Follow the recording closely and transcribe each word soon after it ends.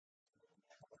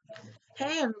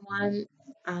Hey everyone,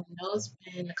 I know it's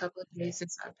been a couple of days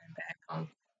since I've been back on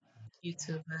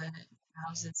YouTube, but I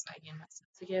was just like getting myself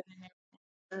together and everything.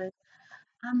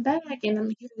 But I'm back and I'm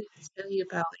here to tell you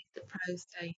about like the products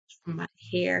that I use for my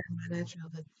hair, my natural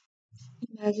look.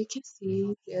 And as you can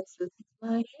see, yes, this is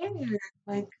my hair,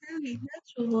 my curly,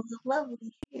 natural,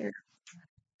 lovely hair.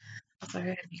 I'm sorry I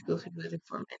had to be goofy with it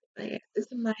for a minute, but yeah, this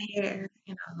is my hair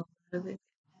and I love it.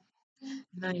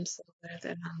 And I'm so glad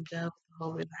that I'm done with the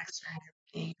whole relaxer and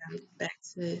everything. I'm back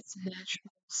to its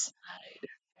natural side.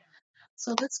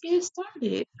 So let's get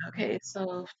started. Okay,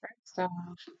 so first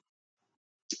off,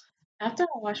 after I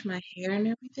wash my hair and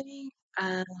everything,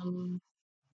 I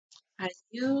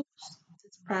use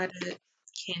this product,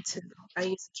 Cantu. I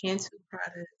use Cantu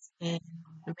products, and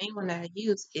the main one that I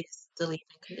use is the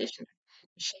leave-in conditioner,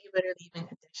 the Shea Butter leave-in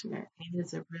conditioner. It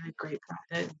is a really great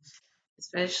product,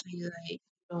 especially like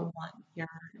you don't want your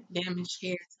damaged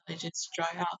hair to just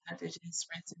dry out after just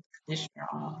rinsing the conditioner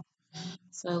off.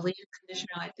 So leave-in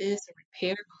conditioner like this, a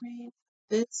repair cream,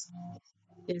 this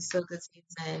is so good to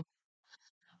use, and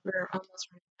we're almost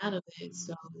running out of it,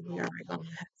 so we are going to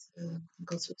have to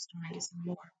go to the store and get some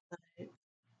more. But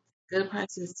good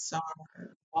prices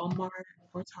are Walmart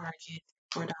or Target,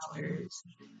 $4,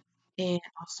 and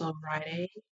also Rite Aid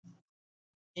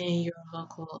and your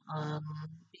local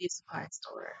beauty supply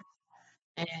store.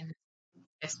 And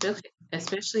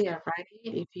especially at Rite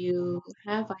Aid, if you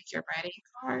have like your Rite Aid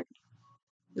card,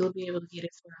 you'll be able to get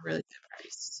it for a really good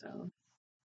price. So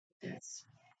that's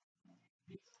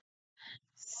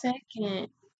second.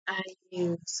 I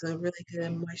use a really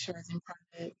good moisturizing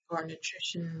product or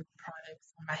nutrition product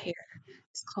for my hair.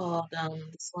 It's called the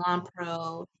Salon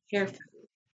Pro Hair Food,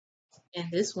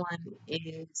 and this one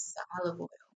is the olive oil.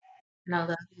 And I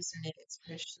love using it,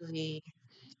 especially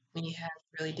when you have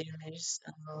really damaged,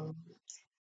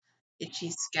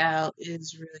 itchy scalp. It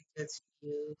is really good to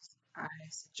use. I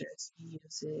suggest you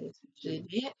use it, especially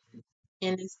then.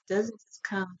 And this doesn't just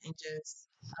come in just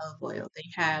olive oil. They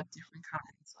have different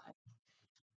kinds, like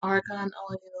argan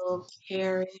oil,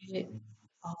 carrot,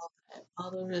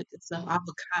 all the really good stuff.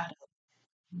 Avocado,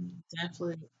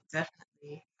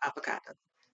 definitely avocado.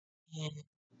 And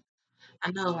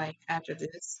I know, like after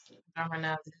this, if I run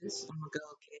out of this, I'm gonna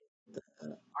go get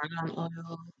the argan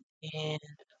oil and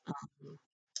um,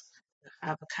 the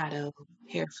avocado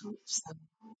hair food. So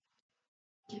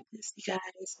get this, you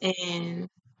guys. And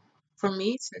for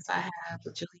me, since I have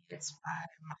a Juliet spot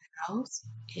in my house,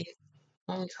 it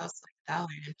only costs like $1.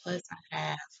 And plus, I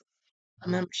have a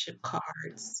membership card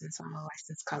since I'm a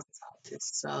licensed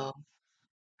cosmetologist. So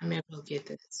I'm able to get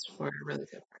this for a really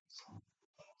good price.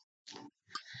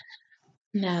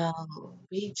 Now,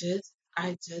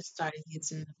 I just started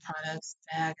using the products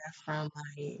that I got from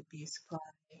my beauty supply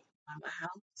by my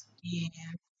house.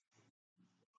 And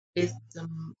the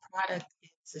product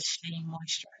is a Shea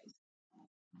Moisturizer.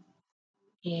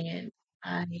 And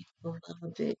I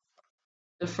love it.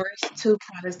 The first two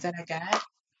products that I got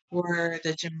were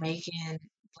the Jamaican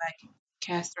Black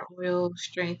Castor Oil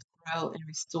Strength Grow and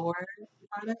Restore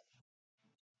product.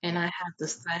 And I have the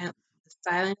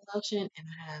styling lotion, and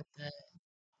I have the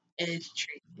edge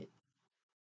treatment.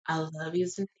 I love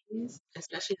using these,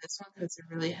 especially this one because it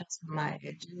really helps with my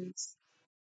edges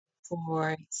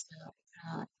for stuff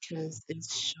because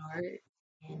it's short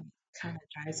and kind of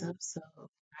dries up. So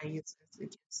I use it to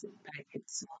gives it back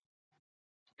its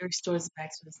it restores it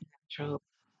back to its natural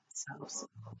self. So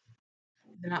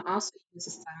then I also use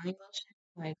a styling lotion,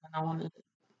 like when I want to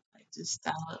like just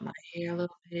style up my hair a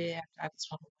little bit after I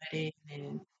just want to wet it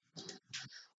and then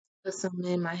put some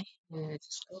in my hair and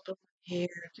just hold up my hair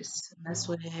just to mess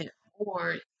with it.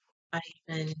 Or I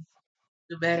even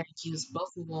do better and use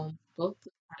both of them, both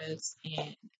the products,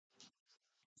 and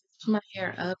put my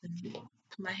hair up and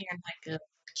put my hair in like a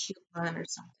cute bun or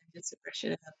something just to brush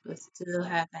it up, but still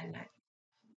have that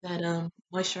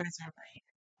moisturizer in my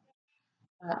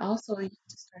hair. I also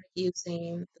started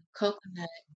using the coconut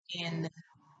and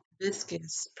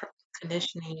hibiscus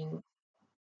conditioning.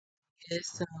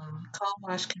 It's cold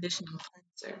wash conditioning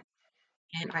cleanser,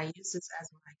 and I use this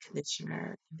as my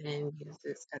conditioner, and then use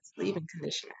this as leave-in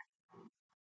conditioner.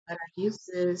 But I use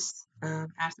this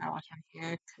after I wash my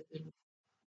hair because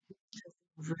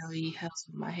really helps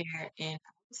with my hair. And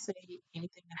I would say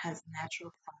anything that has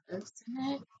natural products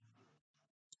in it,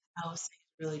 I would say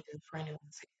it's really good for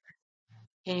anyone's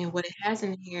hair. And what it has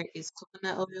in here is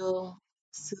coconut oil,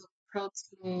 silk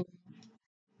protein,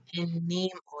 and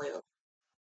neem oil.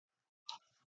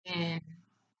 And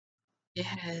it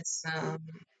has some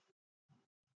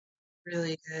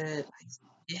really good, like,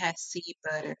 it has sea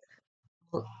butter,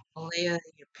 olea,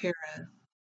 pera,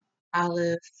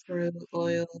 olive fruit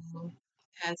oil,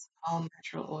 has all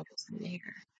natural oils in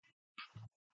there.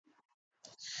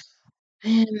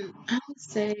 And I would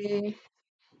say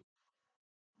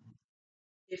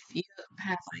if you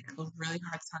have like a really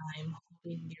hard time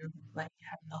holding your like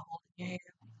having to hold your hair,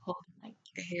 holding like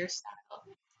your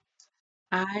hairstyle,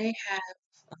 I have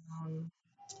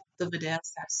the Vidal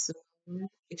Sassoon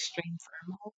Extreme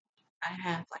Firm Hold. I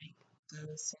have like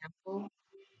the sample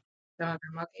that my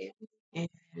grandma gave me,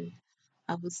 and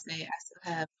I would say I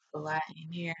still have a lot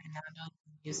in here, and I don't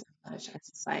even use it much. I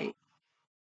just like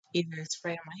either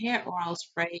spray on my hair or I'll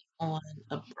spray on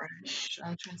a brush.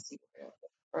 I'm trying to see where the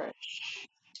brush.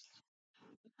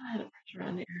 I had a brush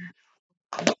around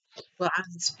there. Well, I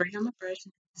just spray on my brush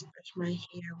and just brush my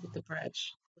hair with the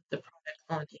brush with the product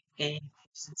on it, and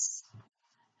it just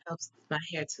helps my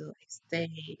hair to like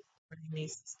stay where it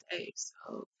needs to stay.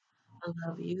 So I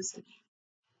love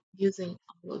using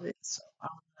all of it. So I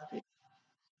love it.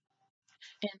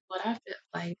 And what I feel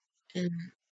like, and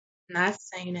not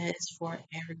saying that it's for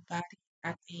everybody,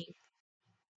 I think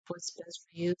what's best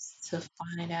for you is to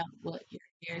find out what your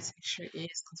hair texture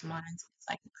is, because mine is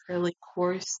like a curly,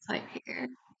 coarse type hair,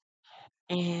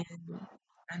 and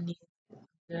I need a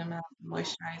good amount of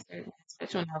moisturizer.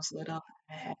 Especially when I was little,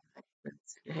 I had like really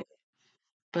tender hair,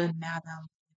 but now that I'm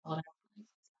older, I'm like,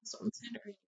 so I'm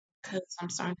tender because I'm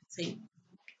starting to take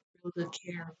real good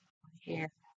care of my hair.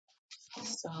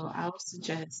 So I would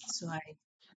suggest to like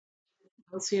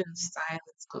go to your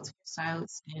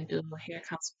stylist and do a hair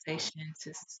consultation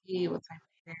to see what type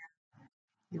of hair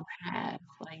you have.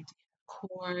 Like, do you have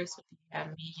coarse, or do you have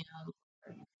medium,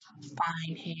 or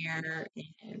fine hair,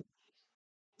 and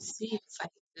see if it's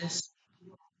like this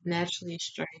naturally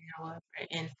straight or whatever,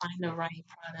 and find the right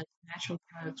product, natural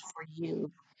product for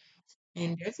you.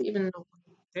 And there's even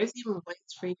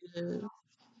ways for you to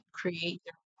create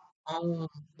your own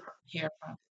hair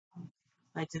product.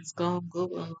 Like just go on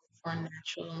Google and look for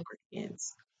natural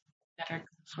ingredients that are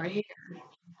good for hair,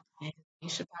 and you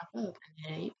should pop up. And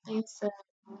then you things that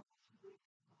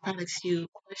products you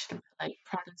question, like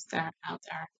products that are out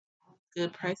there, are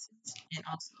good prices and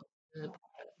also good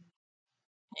product.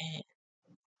 And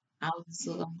I'll just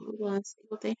look on Google and see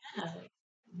what they have.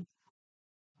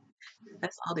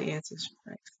 That's all the answers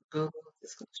for like Google.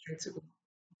 Just go straight to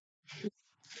Google.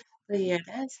 But yeah,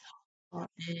 that's all.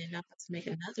 And I'm about to make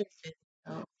another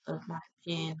video of my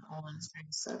opinion on a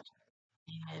certain subject.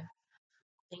 And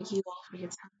thank you all for your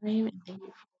time, and thank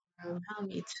you for allowing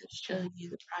me to show you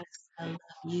the products I love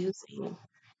using.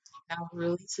 I would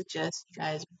really suggest you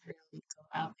guys really go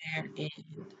out there and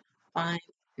find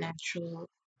natural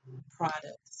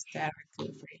products that are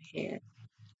good for your hair.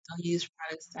 Don't use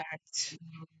products that are too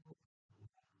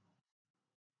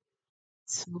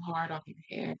hard on your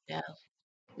hair. They'll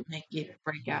make it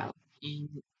break out and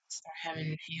start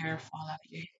having hair fall out of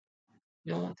your head.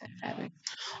 You don't want that to happen.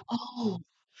 Oh,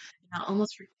 and I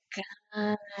almost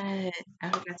forgot. I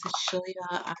forgot to show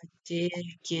y'all. I did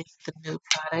get the new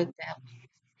product that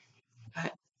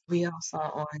I, we all saw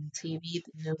on TV,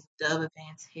 the new Dove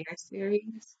Advanced Hair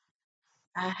Series.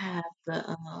 I have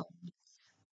the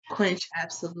Quench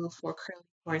Absolute for curly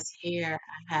coarse hair.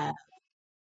 I have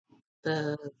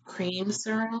the Cream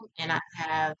Serum, and I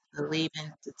have the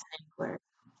Leave-In Detangler.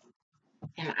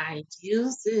 And I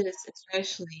use this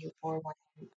especially for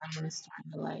when I'm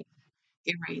starting to like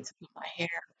get ready to put my hair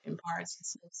in parts and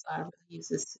stuff. So I really use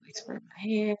this to like spray my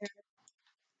hair,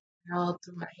 all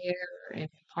through my hair, and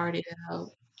part it out.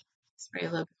 Spray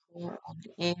a little bit more on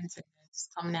the ends, and then just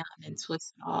coming out and then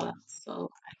twist it all out so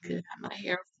I could have my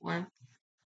hair form.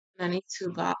 And I need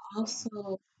to, but I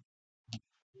also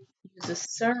use a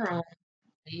serum.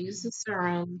 I use the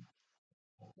serum,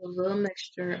 a little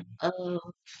mixture of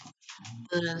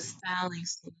the styling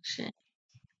solution.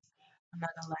 I'm not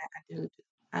gonna lie,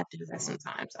 I do that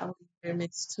sometimes. I'll either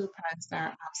mix two products that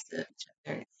are opposite of each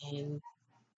other and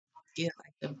get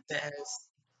like the best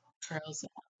curls that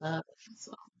I love.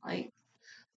 So like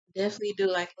definitely do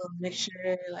like a little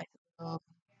mixture, like a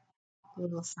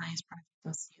little science project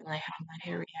and see like how my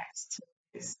hair reacts to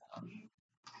it. So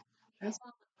that's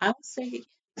all I would say.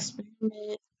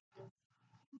 Experiment,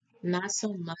 not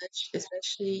so much,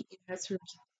 especially you have to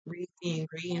read the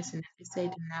ingredients, and if they say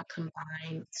do not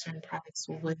combine certain products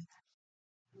with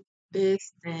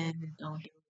this, then don't do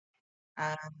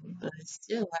it. But it's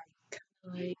still like kind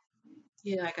of like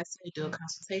yeah, like I said, do a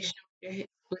consultation with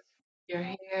your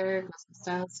hair, go to the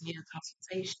stylist, get a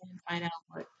consultation, find out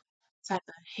what type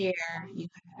of hair you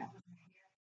have.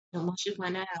 And once you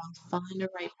find that out, find the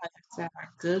right products that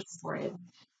are good for it.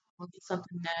 Won't be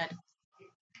something that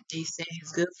they say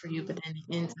is good for you, but then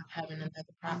it ends up having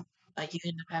another problem. Like you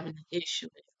end up having an issue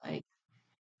with it. Like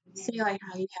See, like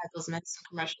how you have those medicine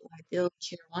commercials, like they'll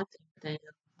cure one thing, but then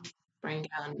they'll bring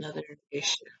out another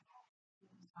issue.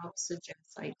 I would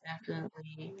suggest, like,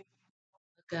 definitely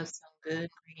look up some good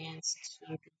brands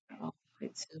to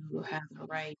like, to have the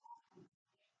right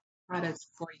products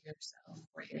for yourself,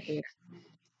 for your hair,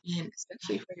 and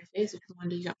especially for your face. If you want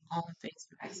to do your own face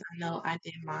mask, I know I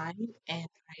did mine, and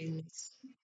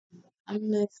I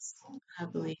miss, I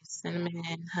believe, cinnamon,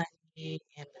 honey,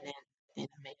 and banana, and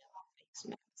I made a face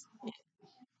mask. And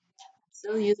I'm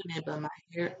still using it, but my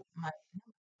hair,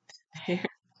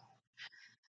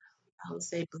 I would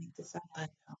say bleed this out, but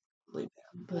no, bleed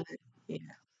out. But yeah,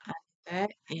 I did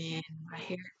that, and my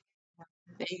hair, my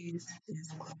face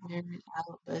is clearing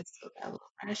out, but it still got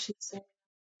little rashes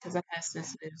because I have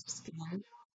sensitive skin.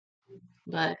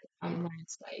 But I'm learning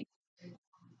to like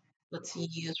what to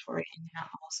use for it, and I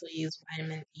also use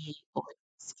vitamin E oil,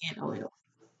 skin oil,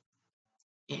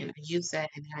 and I use that,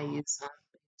 and I use some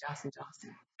Johnson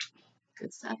Johnson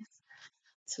good stuff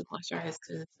to moisturize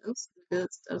because those are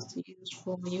good stuff to use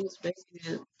for when you was ready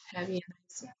to have your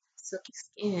nice silky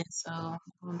skin. So I'm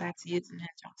going back to using that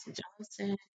Johnson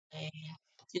Johnson and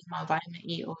use my vitamin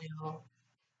E oil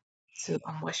to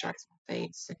moisturize my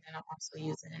face, and then I'm also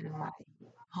using my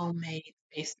homemade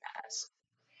face mask.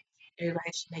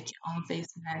 Everybody should make your own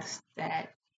face mask that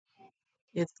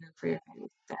is good for your face.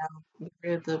 That'll get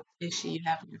rid of the issue you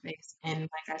have in your face. And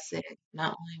like I said,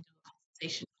 not only do a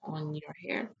consultation on your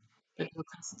hair, but do a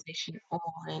consultation on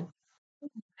my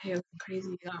hair looking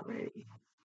crazy already.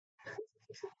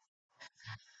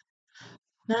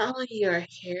 Not only your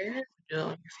hair, but do it on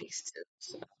your face too.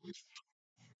 So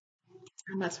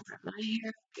I'm about to wrap my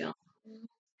hair. Go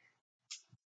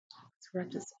to wrap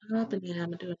this up, and then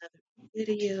I'm gonna do another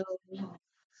video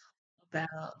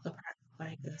about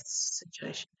like a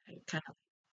situation that kind of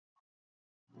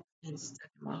is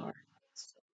stuck in my heart.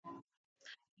 So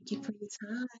thank you for your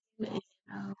time, and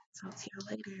I'll talk to y'all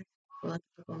later. Well,